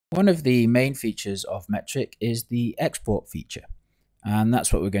One of the main features of Metorik is the export feature, and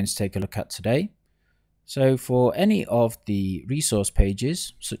that's what we're going to take a look at today. So for any of the resource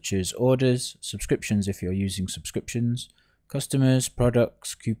pages, such as orders, subscriptions if you're using subscriptions, customers,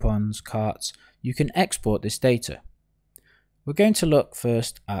 products, coupons, carts, you can export this data. We're going to look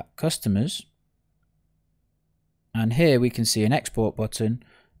first at customers, and here we can see an export button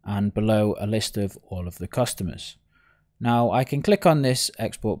and below a list of all of the customers. Now I can click on this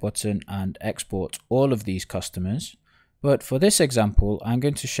export button and export all of these customers, but for this example I'm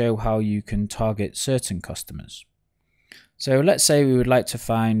going to show how you can target certain customers. So let's say we would like to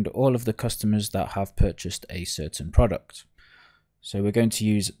find all of the customers that have purchased a certain product. So we're going to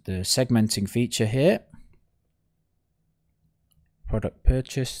use the segmenting feature here. Product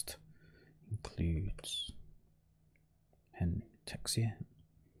purchased includes text here.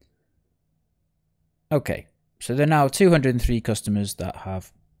 Okay. So there are now 203 customers that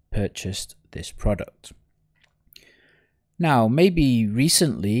have purchased this product. Now, maybe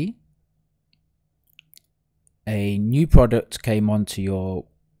recently a new product came onto your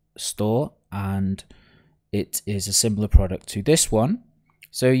store and it is a similar product to this one.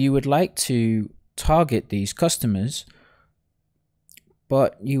 So you would like to target these customers,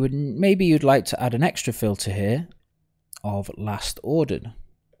 but maybe you'd like to add an extra filter here of last ordered.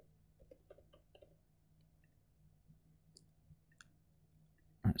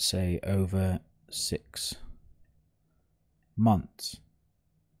 Let's say over 6 months.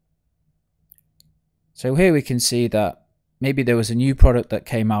 So here we can see that maybe there was a new product that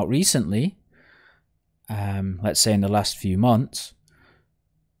came out recently, let's say in the last few months,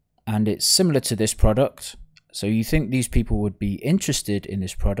 and it's similar to this product. So you think these people would be interested in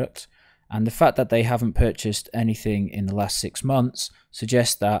this product, and the fact that they haven't purchased anything in the last 6 months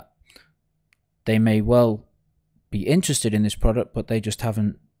suggests that they may well be interested in this product, but they just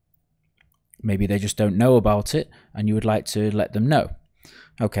haven't, maybe they just don't know about it, and you would like to let them know.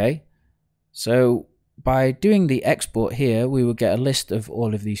 Okay, so by doing the export here, we will get a list of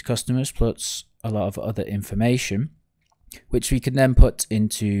all of these customers plus a lot of other information, which we can then put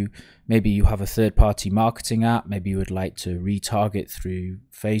into, maybe you have a third-party marketing app, maybe you would like to retarget through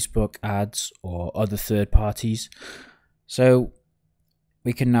Facebook ads or other third parties. So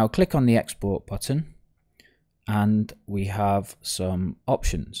we can now click on the export button and we have some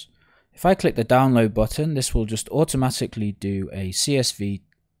options. If I click the download button, this will just automatically do a CSV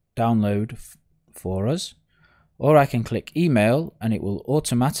download for us, or I can click email and it will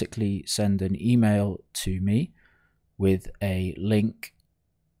automatically send an email to me with a link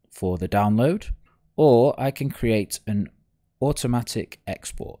for the download, or I can create an automatic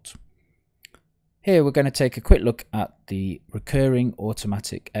export. Here we're going to take a quick look at the recurring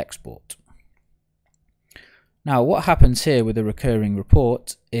automatic export. Now what happens here with a recurring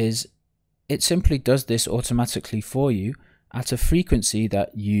report is it simply does this automatically for you at a frequency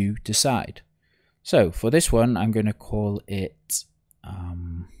that you decide. So for this one I'm going to call it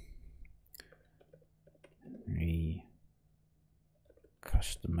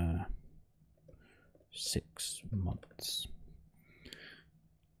customer 6 months.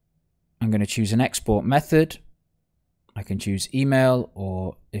 I'm going to choose an export method. I can choose email,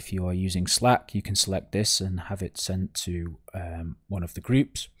 or if you are using Slack, you can select this and have it sent to one of the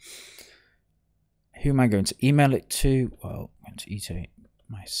groups. Who am I going to email it to? Well, I'm going to email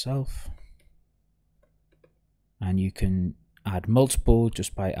myself. And you can add multiple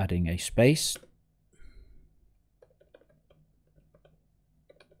just by adding a space.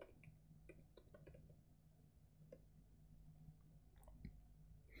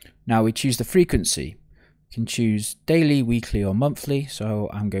 Now we choose the frequency. You can choose daily, weekly, or monthly. So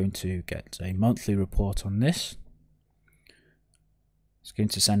I'm going to get a monthly report on this. It's going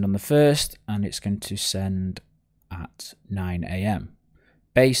to send on the 1st, and it's going to send at 9 AM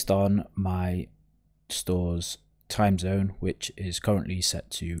based on my store's time zone, which is currently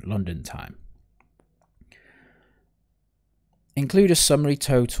set to London time. Include a summary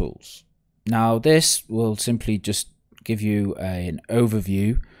totals. Now this will simply just give you an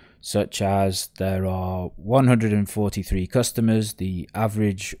overview, such as there are 143 customers, the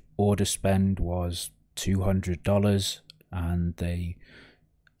average order spend was $200, and the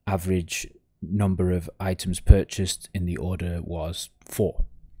average number of items purchased in the order was 4.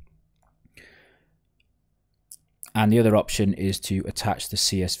 And the other option is to attach the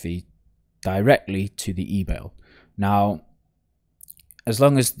CSV directly to the email. Now, as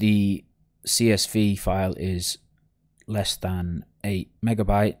long as the CSV file is less than 8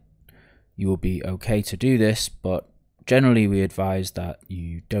 megabyte, you will be okay to do this, but generally we advise that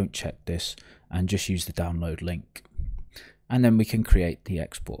you don't check this and just use the download link. and then we can create the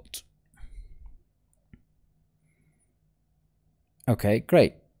export. Okay,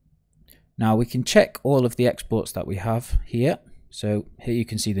 great. Now we can check all of the exports that we have here. So here you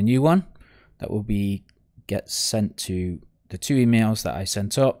can see the new one that will get sent to the 2 emails that I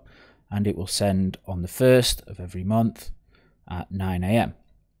sent up, and it will send on the 1st of every month at 9 AM.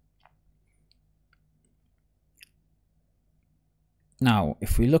 Now,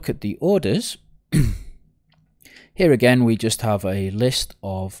 if we look at the orders, here again we just have a list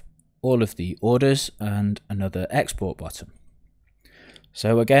of all of the orders and another export button.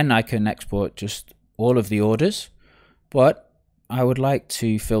 So again, I can export just all of the orders, but I would like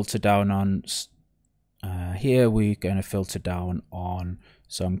to filter down on, here we're going to filter down on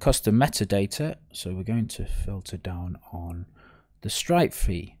some custom metadata. So we're going to filter down on the Stripe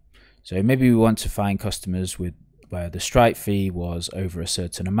fee. So maybe we want to find customers where the Stripe fee was over a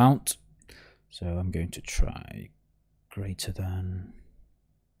certain amount. So I'm going to try greater than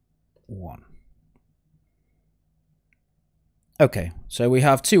 1. Okay, so we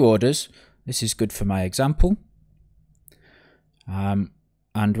have 2 orders. This is good for my example.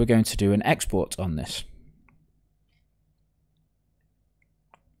 And we're going to do an export on this.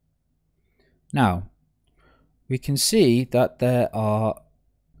 Now, we can see that there are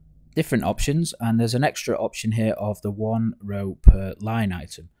different options, and there's an extra option here of the 1 row per line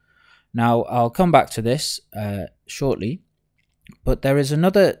item. Now, I'll come back to this shortly, but there is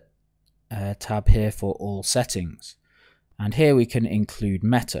another tab here for all settings. And here we can include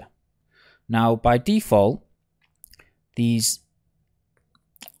meta. Now, by default, these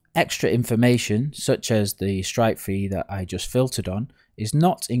extra information, such as the Stripe fee that I just filtered on, is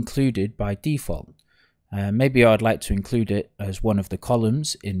not included by default. Maybe I'd like to include it as one of the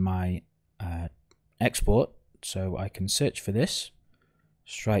columns in my export. So I can search for this,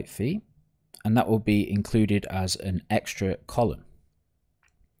 Stripe fee, and that will be included as an extra column.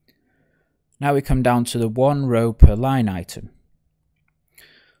 Now we come down to the 1 row per line item.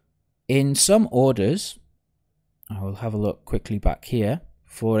 In some orders, I will have a look quickly back here.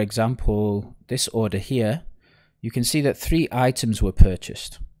 For example, this order here, you can see that 3 items were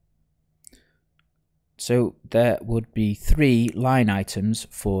purchased. So there would be 3 line items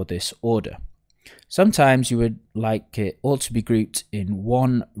for this order. Sometimes you would like it all to be grouped in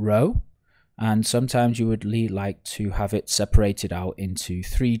 1 row, and sometimes you would like to have it separated out into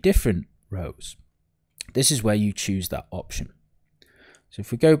 3 different rows. This is where you choose that option. So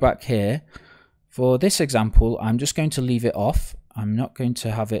if we go back here, for this example, I'm just going to leave it off. I'm not going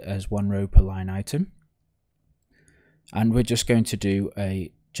to have it as 1 row per line item. And we're just going to do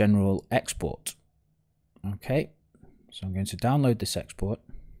a general export. Okay, so I'm going to download this export.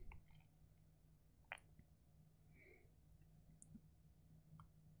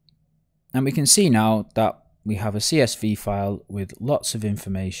 And we can see now that we have a CSV file with lots of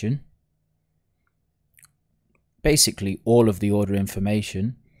information. Basically all of the order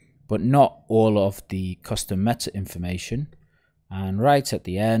information, but not all of the custom meta information. And right at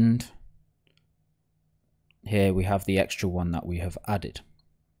the end, here we have the extra one that we have added.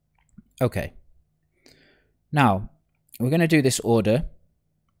 Okay, now we're going to do this order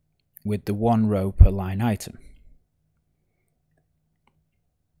with the 1 row per line item.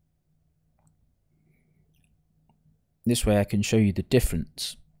 This way I can show you the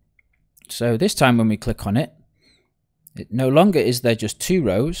difference. So this time when we click on it, it no longer is there just 2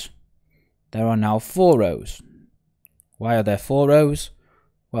 rows, there are now 4 rows. Why are there 4 rows?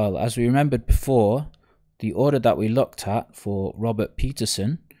 Well, as we remembered before, the order that we looked at for Robert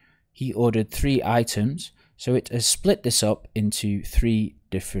Peterson, he ordered 3 items, so it has split this up into 3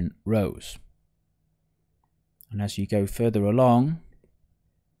 different rows. And as you go further along,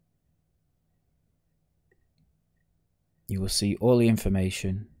 you will see all the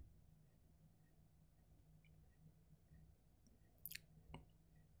information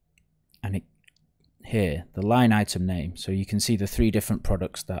and here the line item name, so you can see the 3 different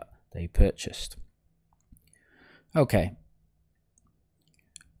products that they purchased. Okay,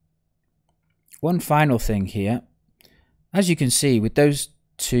 one final thing here. As you can see, with those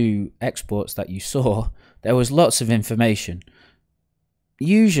 2 exports that you saw, there was lots of information.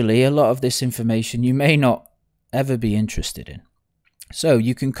 Usually a lot of this information you may not ever be interested in. So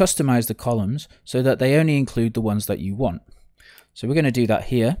you can customize the columns so that they only include the ones that you want. So we're going to do that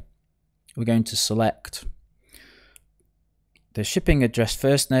here. We're going to select the shipping address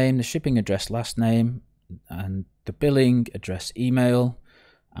first name, the shipping address last name, and the billing address email,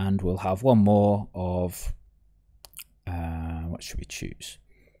 and we'll have one more of what should we choose?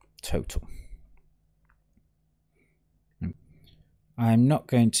 Total. I'm not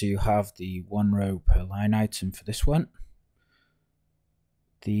going to have the 1 row per line item for this one.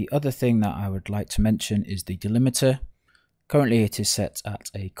 The other thing that I would like to mention is the delimiter. Currently it is set at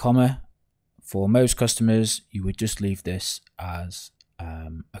a comma. For most customers, you would just leave this as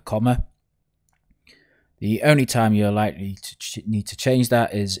a comma. The only time you're likely to need to change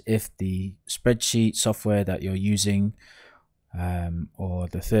that is if the spreadsheet software that you're using or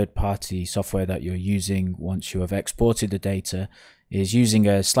the third-party software that you're using once you have exported the data is using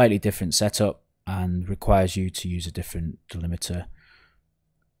a slightly different setup and requires you to use a different delimiter.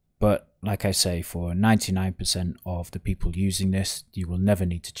 But like I say, for 99% of the people using this, you will never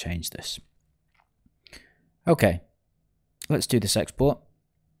need to change this. Okay, let's do this export.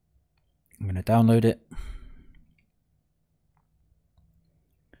 I'm going to download it.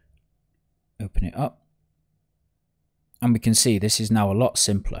 Open it up. And we can see this is now a lot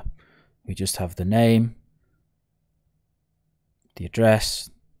simpler. We just have the name, the address,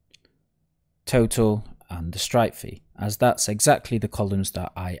 total, and the Stripe fee, as that's exactly the columns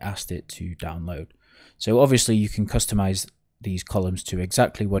that I asked it to download. So obviously you can customize these columns to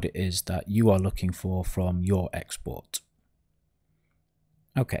exactly what it is that you are looking for from your export.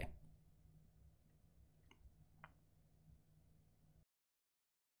 Okay,